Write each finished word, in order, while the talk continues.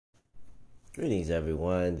Greetings,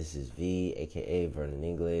 everyone. This is V, aka Vernon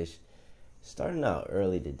English, starting out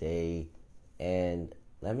early today. And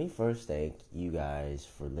let me first thank you guys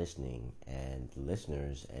for listening, and the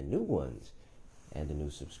listeners and new ones, and the new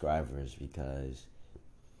subscribers, because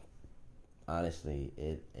honestly,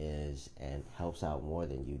 it is and helps out more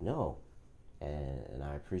than you know. And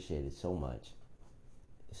I appreciate it so much.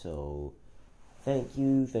 So, thank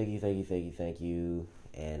you.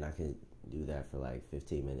 And I could do that for like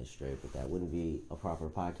 15 minutes straight, but that wouldn't be a proper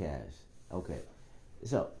podcast. Okay,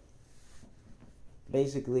 so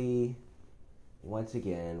basically, once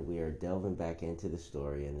again, we are delving back into the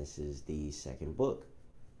story, and this is the second book,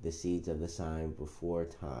 The Seeds of the Sign Before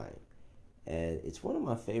Time. And it's one of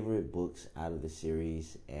my favorite books out of the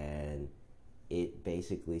series, and it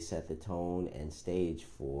basically set the tone and stage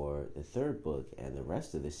for the third book and the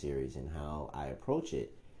rest of the series and how I approach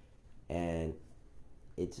it. And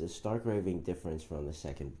it's a stark raving difference from the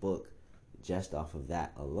second book just off of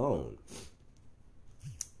that alone.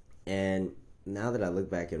 And now that I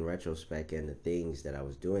look back in retrospect and the things that I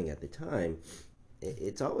was doing at the time,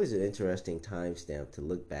 it's always an interesting timestamp to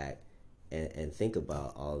look back and think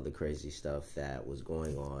about all of the crazy stuff that was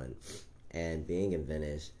going on. And being in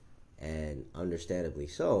Venice, and understandably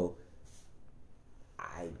so,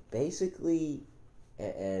 I basically,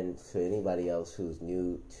 and to anybody else who's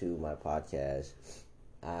new to my podcast,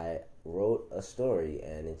 I wrote a story,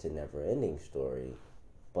 and it's a never ending story,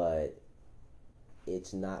 but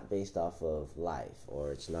it's not based off of life,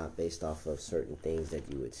 or it's not based off of certain things that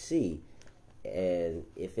you would see. And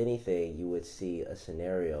if anything, you would see a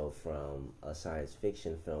scenario from a science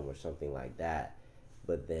fiction film or something like that,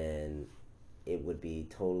 but then it would be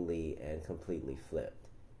totally and completely flipped.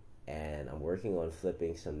 And I'm working on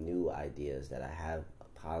flipping some new ideas that I have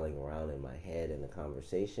piling around in my head in the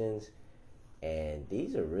conversations, and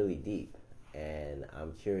these are really deep. And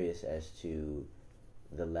I'm curious as to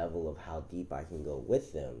the level of how deep I can go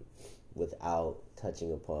with them without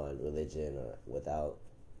touching upon religion, or without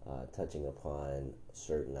touching upon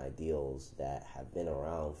certain ideals that have been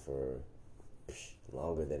around for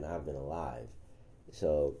longer than I've been alive.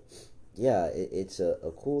 So, yeah, it's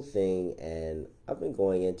a cool thing, and I've been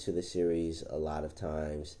going into the series a lot of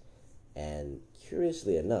times, and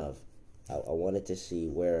curiously enough, I wanted to see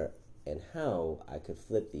where and how I could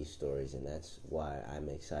flip these stories, and that's why I'm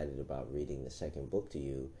excited about reading the second book to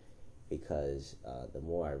you, because the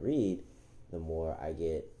more I read, the more I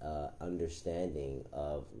get understanding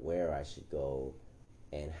of where I should go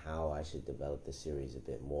and how I should develop the series a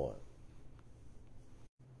bit more.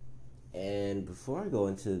 And before I go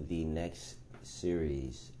into the next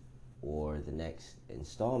series, or the next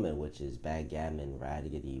installment, which is Backgammon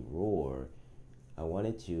Raggedy Roar, I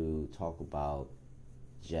wanted to talk about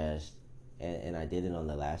just, and I did it on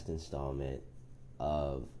the last installment,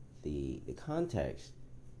 of the context.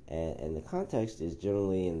 And the context is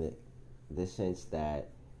generally in the sense that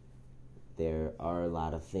there are a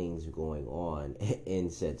lot of things going on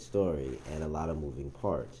in said story, and a lot of moving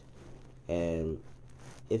parts. And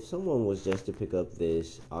if someone was just to pick up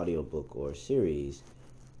this audiobook or series,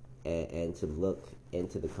 and to look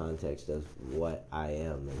into the context of what I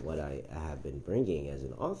am and what I have been bringing as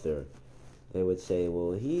an author, they would say,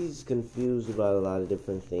 well, he's confused about a lot of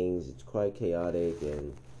different things. It's quite chaotic,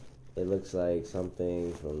 and it looks like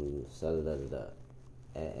something from da da da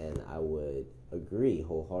da. And I would agree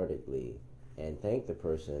wholeheartedly and thank the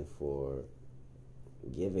person for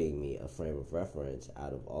giving me a frame of reference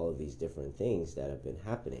out of all of these different things that have been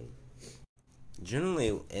happening.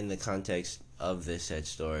 Generally, in the context of this said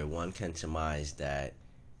story, one can surmise that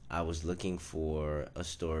I was looking for a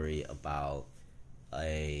story about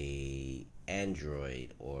a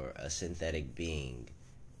android or a synthetic being,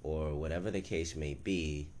 or whatever the case may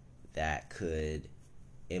be, that could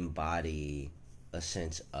embody a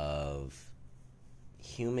sense of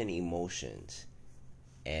human emotions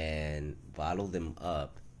and bottle them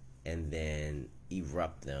up and then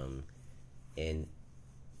erupt them in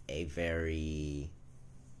a very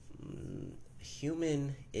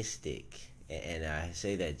humanistic, and I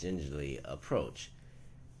say that gingerly, approach.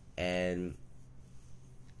 And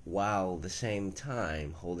while at the same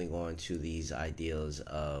time holding on to these ideals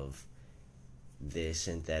of this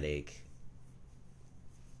synthetic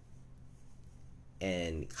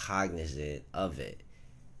and cognizant of it,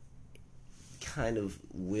 kind of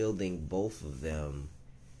wielding both of them,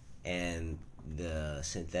 and the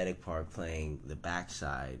synthetic part playing the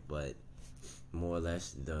backside, but more or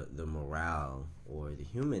less the morale or the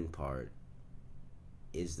human part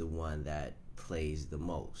is the one that plays the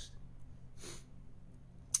most.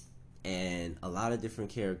 And a lot of different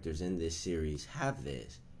characters in this series have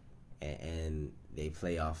this, and they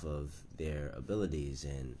play off of their abilities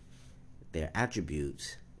and their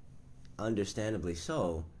attributes, understandably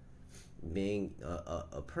so, being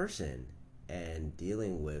a person and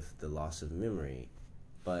dealing with the loss of memory.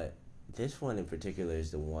 But this one in particular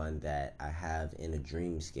is the one that I have in a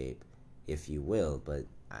dreamscape, if you will, but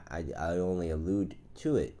I only allude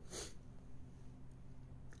to it.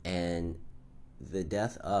 And the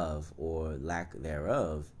death of, or lack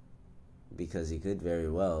thereof, because he could very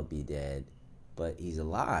well be dead, but he's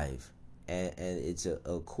alive. And it's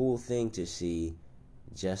a cool thing to see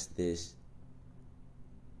just this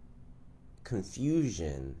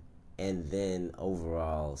confusion and then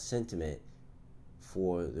overall sentiment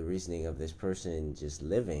for the reasoning of this person just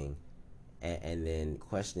living, and then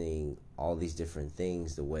questioning all these different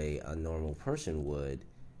things the way a normal person would.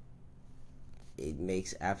 It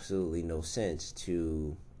makes absolutely no sense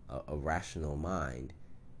to a rational mind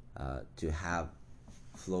to have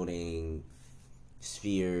floating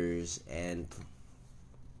spheres and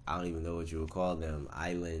I don't even know what you would call them,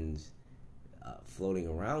 islands floating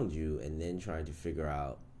around you, and then trying to figure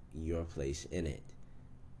out your place in it,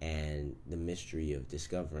 and the mystery of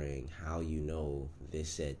discovering how you know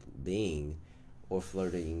this said being or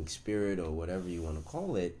flirting spirit or whatever you want to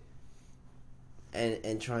call it,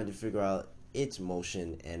 and trying to figure out its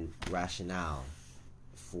motion and rationale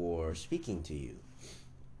for speaking to you.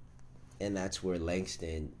 And that's where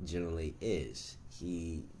Langston generally is.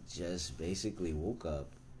 He just basically woke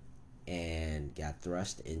up and got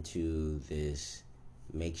thrust into this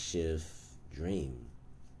makeshift dream.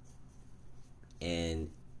 And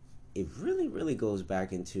it really, really goes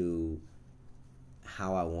back into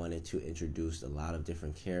how I wanted to introduce a lot of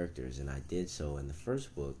different characters, and I did so in the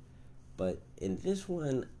first book. But in this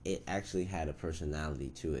one, it actually had a personality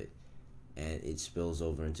to it, and it spills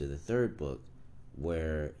over into the third book,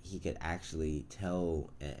 where he could actually tell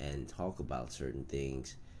and talk about certain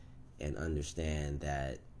things and understand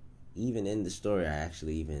that even in the story, I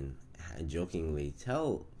actually even jokingly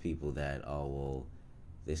tell people that, oh, well,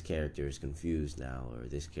 this character is confused now, or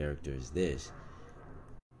this character is this.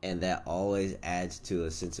 And that always adds to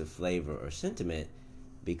a sense of flavor or sentiment,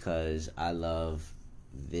 because I love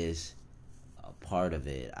this part of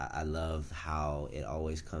it. I love how it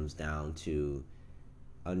always comes down to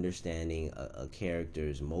understanding a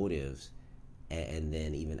character's motives, and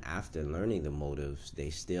then even after learning the motives, they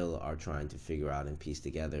still are trying to figure out and piece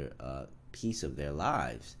together a piece of their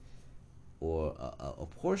lives, or a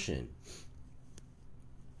portion.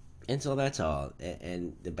 And so that's all.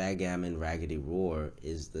 And the Backgammon Raggedy Roar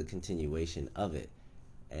is the continuation of it.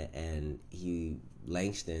 And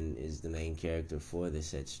Langston is the main character for this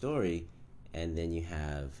said story. And then you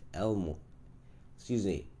have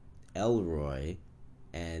Elroy,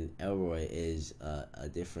 and Elroy is a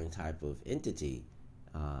different type of entity.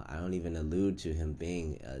 I don't even allude to him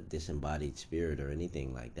being a disembodied spirit or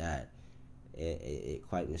anything like that. It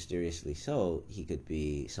quite mysteriously so, he could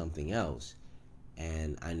be something else,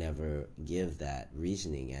 and I never give that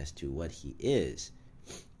reasoning as to what he is,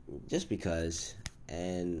 just because.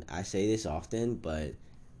 And I say this often, but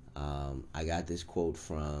I got this quote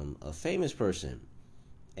from a famous person,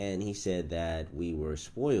 and he said that we were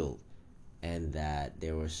spoiled, and that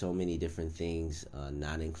there were so many different things,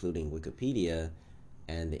 not including Wikipedia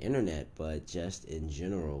and the internet, but just in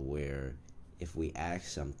general, where if we ask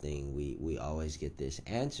something, we always get this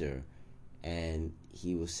answer. And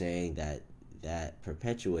he was saying that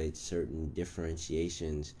perpetuates certain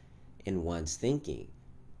differentiations in one's thinking,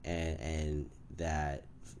 and that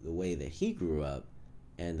the way that he grew up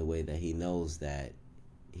and the way that he knows that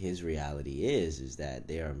his reality is that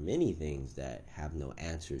there are many things that have no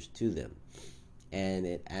answers to them, and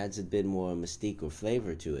it adds a bit more mystique or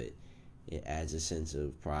flavor to it. It adds a sense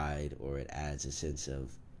of pride, or it adds a sense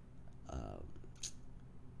of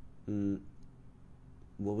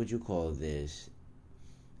what would you call this,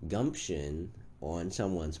 gumption on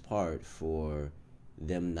someone's part for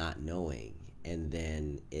them not knowing. And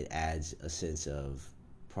then it adds a sense of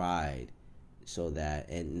pride, so that,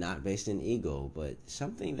 and not based in ego, but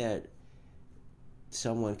something that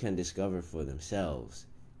someone can discover for themselves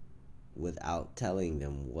without telling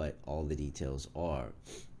them what all the details are.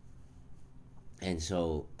 And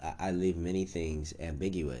so I leave many things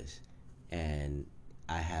ambiguous, and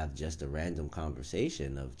I have just a random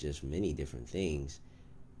conversation of just many different things,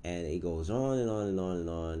 and it goes on and on and on and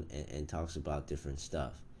on, and talks about different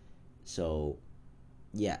stuff. So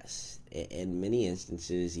yes, in many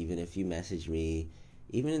instances, even if you message me,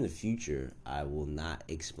 even in the future, I will not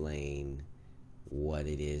explain what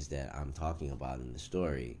it is that I'm talking about in the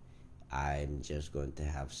story. I'm just going to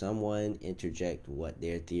have someone interject what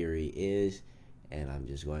their theory is, and I'm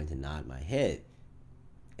just going to nod my head.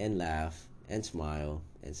 and laugh and smile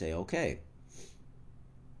and say, okay,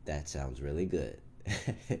 that sounds really good.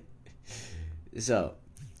 So,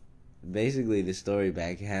 basically, the story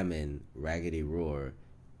Backgammon Raggedy Roar,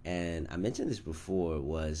 and I mentioned this before,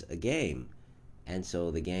 was a game. And so,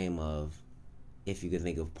 the game of, if you could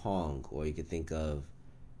think of Pong, or you could think of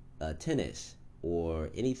tennis, or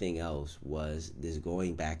anything else, was this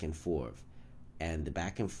going back and forth. And the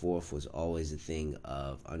back and forth was always a thing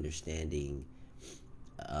of understanding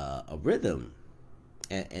a rhythm.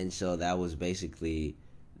 And so that was basically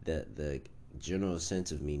the general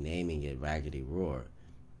sense of me naming it Raggedy Roar.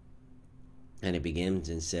 And it begins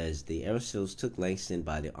and says, the Airseals took Langston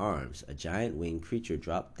by the arms. A giant winged creature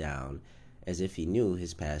dropped down as if he knew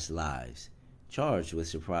his past lives. Charged with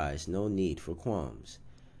surprise, no need for qualms.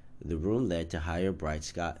 The room led to higher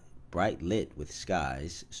bright lit with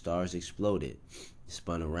skies. Stars exploded,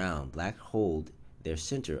 spun around, black holed their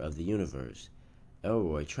center of the universe.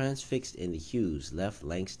 Elroy, transfixed in the hues, left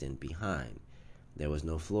Langston behind. There was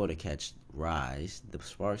no floor to catch rise. The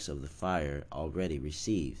sparks of the fire already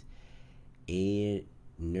received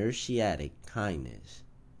inertiatic kindness.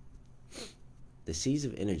 The seas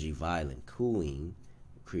of energy violent, cooling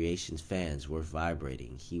creation's fans were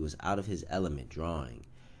vibrating. He was out of his element, drawing.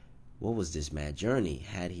 What was this mad journey?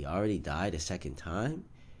 Had he already died a second time?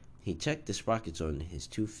 He checked the sprockets on his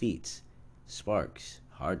 2 feet. Sparks,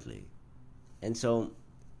 hardly. And so,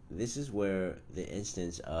 this is where the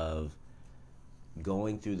instance of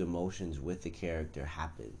going through the motions with the character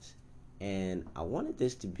happens. And I wanted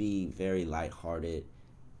this to be very lighthearted,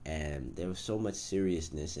 and there was so much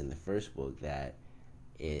seriousness in the first book that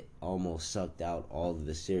it almost sucked out all of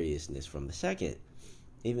the seriousness from the second,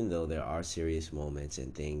 even though there are serious moments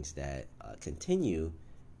and things that continue,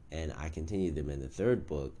 and I continued them in the third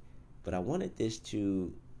book. But I wanted this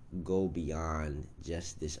to go beyond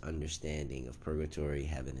just this understanding of purgatory,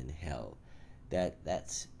 heaven, and hell.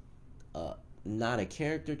 That's not a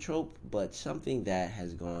character trope, but something that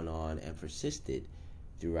has gone on and persisted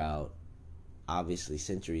throughout, obviously,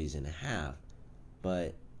 centuries and a half.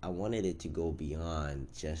 But I wanted it to go beyond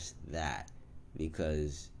just that,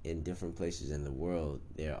 because in different places in the world,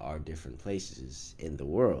 there are different places in the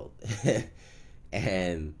world.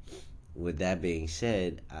 And with that being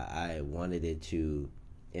said, I wanted it to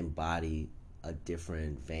embody a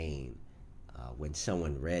different vein when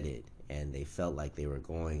someone read it and they felt like they were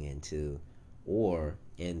going into or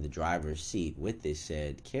in the driver's seat with this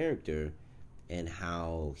said character, and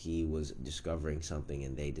how he was discovering something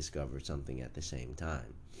and they discovered something at the same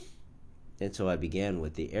time. And so I began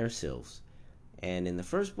with the air sylphs. And in the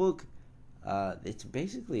first book, it's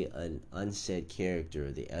basically an unsaid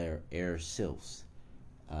character, the air sylphs,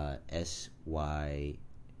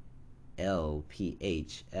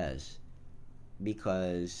 Sylphs,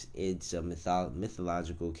 because it's a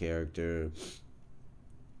mythological character,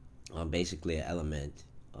 basically an element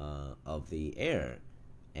of the air.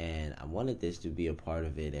 And I wanted this to be a part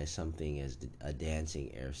of it as something as a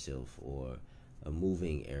dancing air sylph or a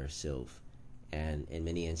moving air sylph. And in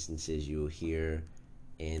many instances, you'll hear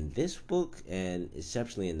in this book, and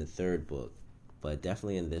exceptionally in the third book, but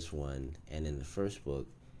definitely in this one and in the first book,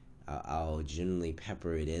 I'll generally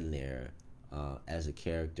pepper it in there as a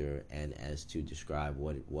character and as to describe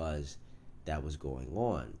what it was that was going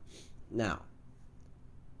on. Now,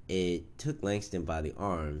 it took Langston by the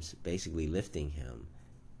arms, basically lifting him,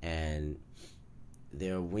 and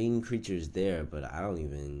there are winged creatures there, but I don't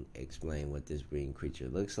even explain what this winged creature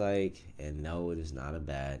looks like. And no, it is not a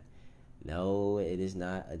bat. No, it is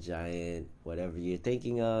not a giant, whatever you're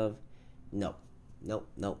thinking of. No, nope,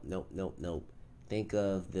 nope, nope, nope, nope. Think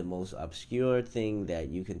of the most obscure thing that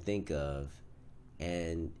you can think of,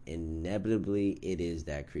 and inevitably it is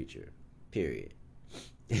that creature. Period.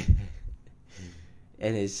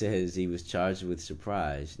 And it says he was charged with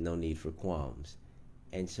surprise, no need for qualms.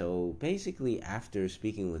 And so basically, after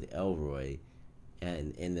speaking with Elroy,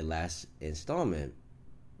 and in the last installment,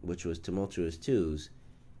 which was Tumultuous Twos,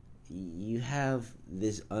 you have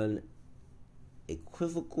this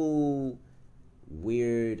unequivocal,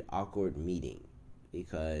 weird, awkward meeting,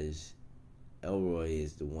 because Elroy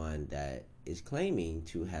is the one that is claiming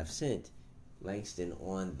to have sent Langston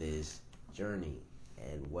on this journey.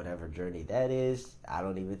 And whatever journey that is, I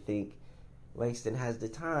don't even think Langston has the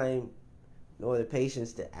time nor the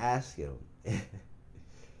patience to ask him.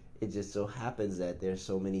 It just so happens that there's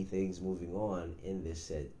so many things moving on in this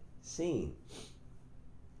said scene.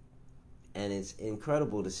 And it's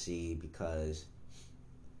incredible to see, because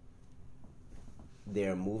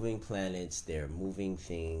there are moving planets, there are moving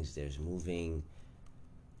things, there's moving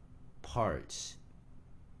parts,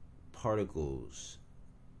 particles,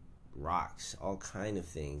 rocks, all kind of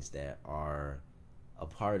things that are a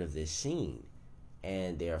part of this scene,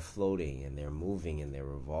 and they are floating and they're moving and they're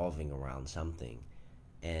revolving around something,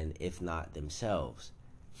 and if not themselves.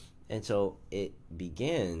 And so it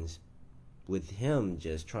begins with him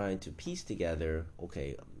just trying to piece together,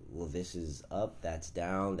 okay, well, this is up, that's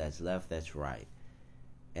down, that's left, that's right.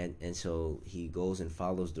 And so he goes and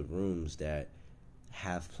follows the rooms that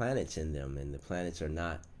have planets in them, and the planets are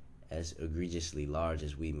not as egregiously large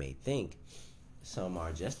as we may think. Some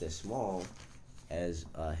are just as small as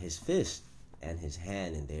his fist and his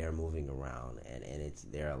hand, and they are moving around, and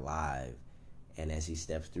they're alive. And as he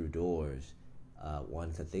steps through doors,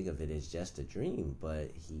 one could think of it as just a dream, but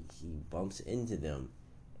he bumps into them,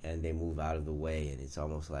 and they move out of the way, and it's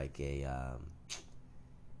almost like a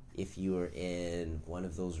if you were in one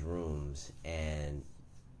of those rooms, and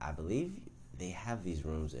I believe they have these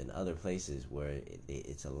rooms in other places where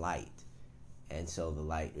it's a light, and so the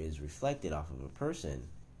light is reflected off of a person,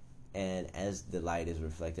 and as the light is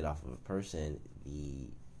reflected off of a person, the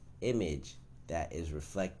image that is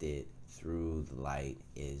reflected through the light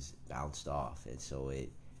is bounced off, and so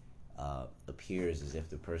it appears as if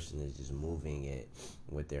the person is just moving it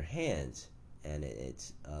with their hands, and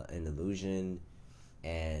it's an illusion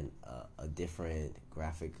and a different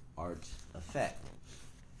graphic art effect.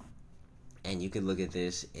 And you can look at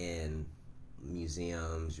this in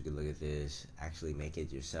museums, you can look at this, actually make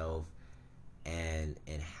it yourself, and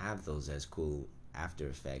have those as cool after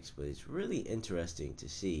effects. But it's really interesting to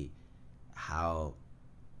see how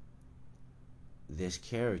this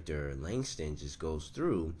character Langston just goes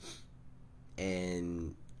through,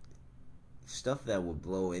 and stuff that would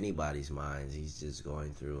blow anybody's minds, he's just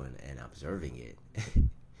going through and observing it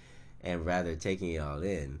and rather taking it all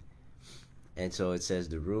in. And so it says,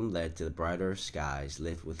 the room led to the brighter skies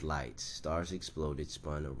lit with lights. Stars exploded,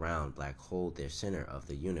 spun around black hole, their center of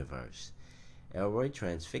the universe. Elroy,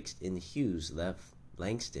 transfixed in hues, left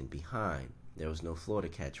Langston behind. There was no floor to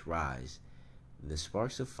catch rise. The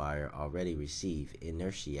sparks of fire already receive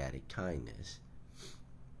inertiatic kindness.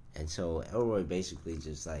 And so Elroy basically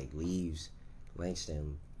just like leaves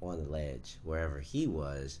Langston on the ledge wherever he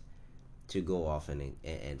was to go off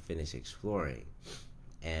and finish exploring.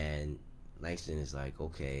 And Langston is like,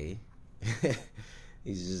 okay.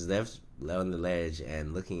 He's just left on the ledge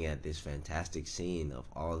and looking at this fantastic scene of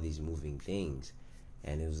all these moving things.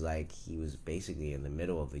 And it was like he was basically in the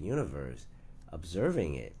middle of the universe,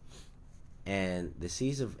 observing it. And the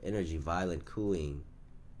seas of energy, violent, cooling,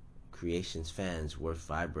 creation's fans were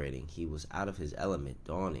vibrating. He was out of his element,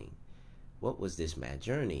 dawning. What was this mad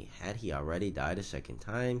journey? Had he already died a second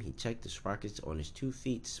time? He checked the sprockets on his 2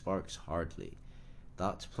 feet, sparks hardly.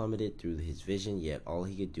 Thoughts plummeted through his vision, yet all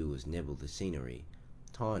he could do was nibble the scenery.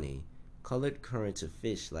 Tawny, colored currents of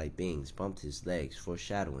fish-like beings bumped his legs,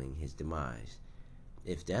 foreshadowing his demise.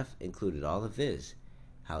 If death included all of this,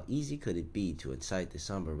 how easy could it be to incite the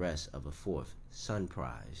somber rest of a fourth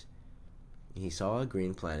sunrise? He saw a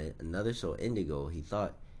green planet, another so indigo he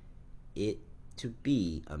thought it to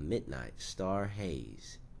be a midnight star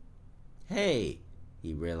haze. Hey!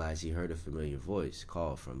 He realized he heard a familiar voice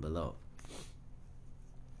call from below.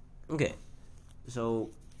 Okay, so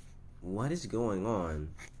what is going on?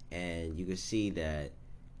 And you can see that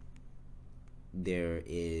there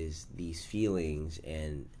is these feelings,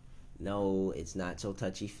 and no, it's not so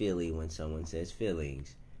touchy-feely when someone says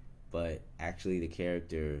feelings, but actually the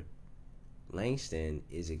character Langston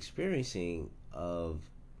is experiencing of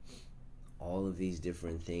all of these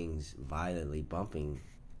different things violently bumping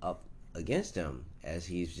up against him as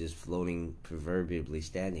he's just floating, proverbially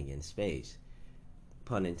standing in space,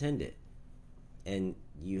 pun intended. And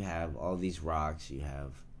you have all these rocks, you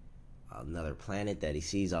have another planet that he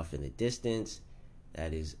sees off in the distance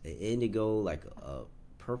that is an indigo, like a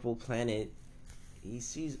purple planet. He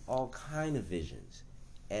sees all kind of visions,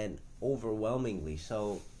 and overwhelmingly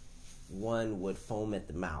so, one would foam at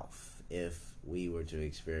the mouth if we were to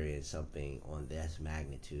experience something on this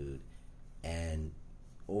magnitude. And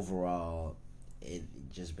overall, it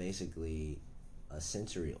just basically a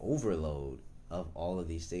sensory overload of all of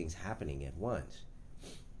these things happening at once.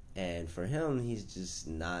 And for him, he's just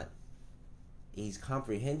not, he's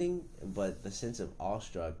comprehending, but the sense of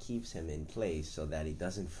awestruck keeps him in place so that he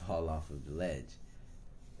doesn't fall off of the ledge.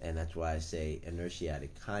 And that's why I say inertiatic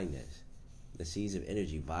kindness. The seas of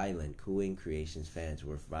energy, violent, cooling creation's fans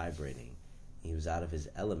were vibrating. He was out of his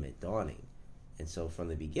element, dawning. And so from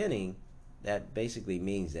the beginning, that basically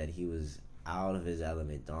means that he was out of his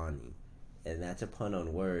element, dawning. And that's a pun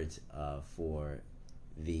on words for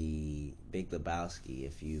the Big Lebowski.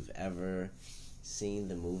 If you've ever seen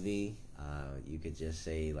the movie, you could just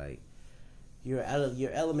say, like, You're out of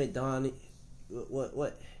your element, Don.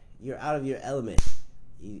 What? You're out of your element.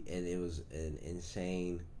 And it was an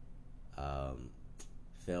insane um,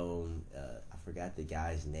 film. I forgot the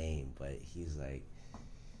guy's name, but he's like,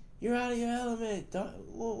 "You're out of your element. Don.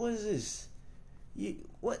 What is this? You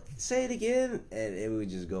what? Say it again." And it would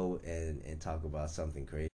just go and talk about something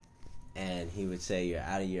crazy. And he would say, "You're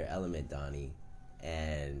out of your element, Donnie,"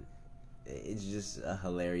 and it's just a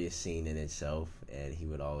hilarious scene in itself. And he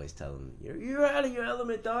would always tell him, "You're out of your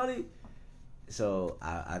element, Donnie." So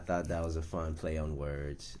I thought that was a fun play on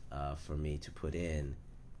words for me to put in,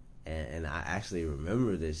 and I actually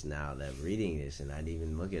remember this now that I'm reading this, and I didn't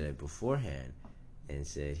even look at it beforehand, and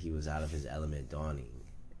said he was out of his element dawning,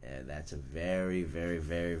 and that's a very, very,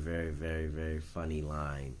 very, very, very, very funny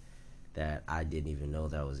line that I didn't even know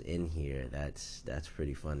that was in here. That's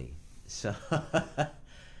pretty funny. So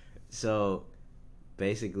so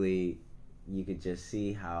basically, you could just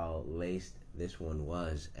see how laced this one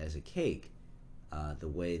was as a cake. The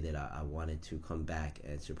way that I wanted to come back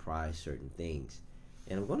and surprise certain things.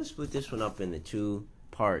 And I'm going to split this one up into two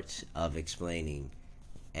parts of explaining.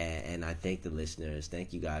 And I thank the listeners.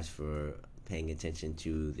 Thank you guys for paying attention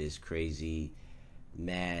to this crazy,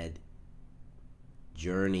 mad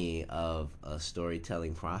journey of a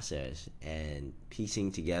storytelling process and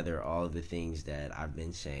piecing together all of the things that I've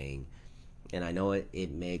been saying. And I know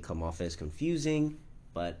it may come off as confusing,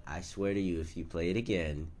 but I swear to you, if you play it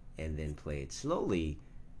again and then play it slowly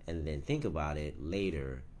and then think about it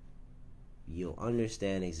later, you'll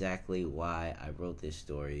understand exactly why I wrote this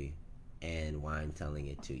story and why I'm telling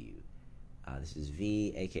it to you. This is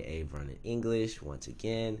V, aka Vernon English, once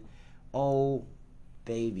again. Oh,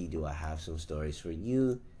 baby, do I have some stories for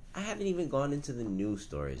you. I haven't even gone into the new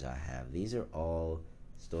stories I have. These are all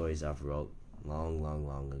stories I've wrote long, long,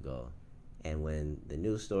 long ago. And when the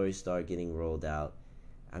new stories start getting rolled out,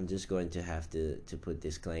 I'm just going to have to put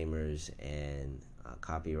disclaimers and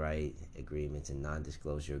copyright agreements and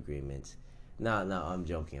non-disclosure agreements. No, I'm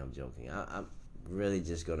joking. I'm really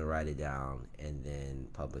just going to write it down and then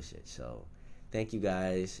publish it. So thank you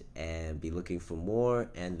guys, and be looking for more.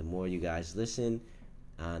 And the more you guys listen,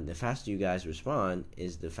 the faster you guys respond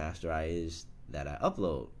is the faster I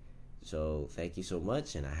upload. So thank you so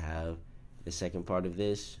much, and I have the second part of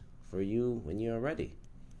this for you when you're ready.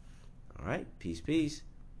 All right, peace.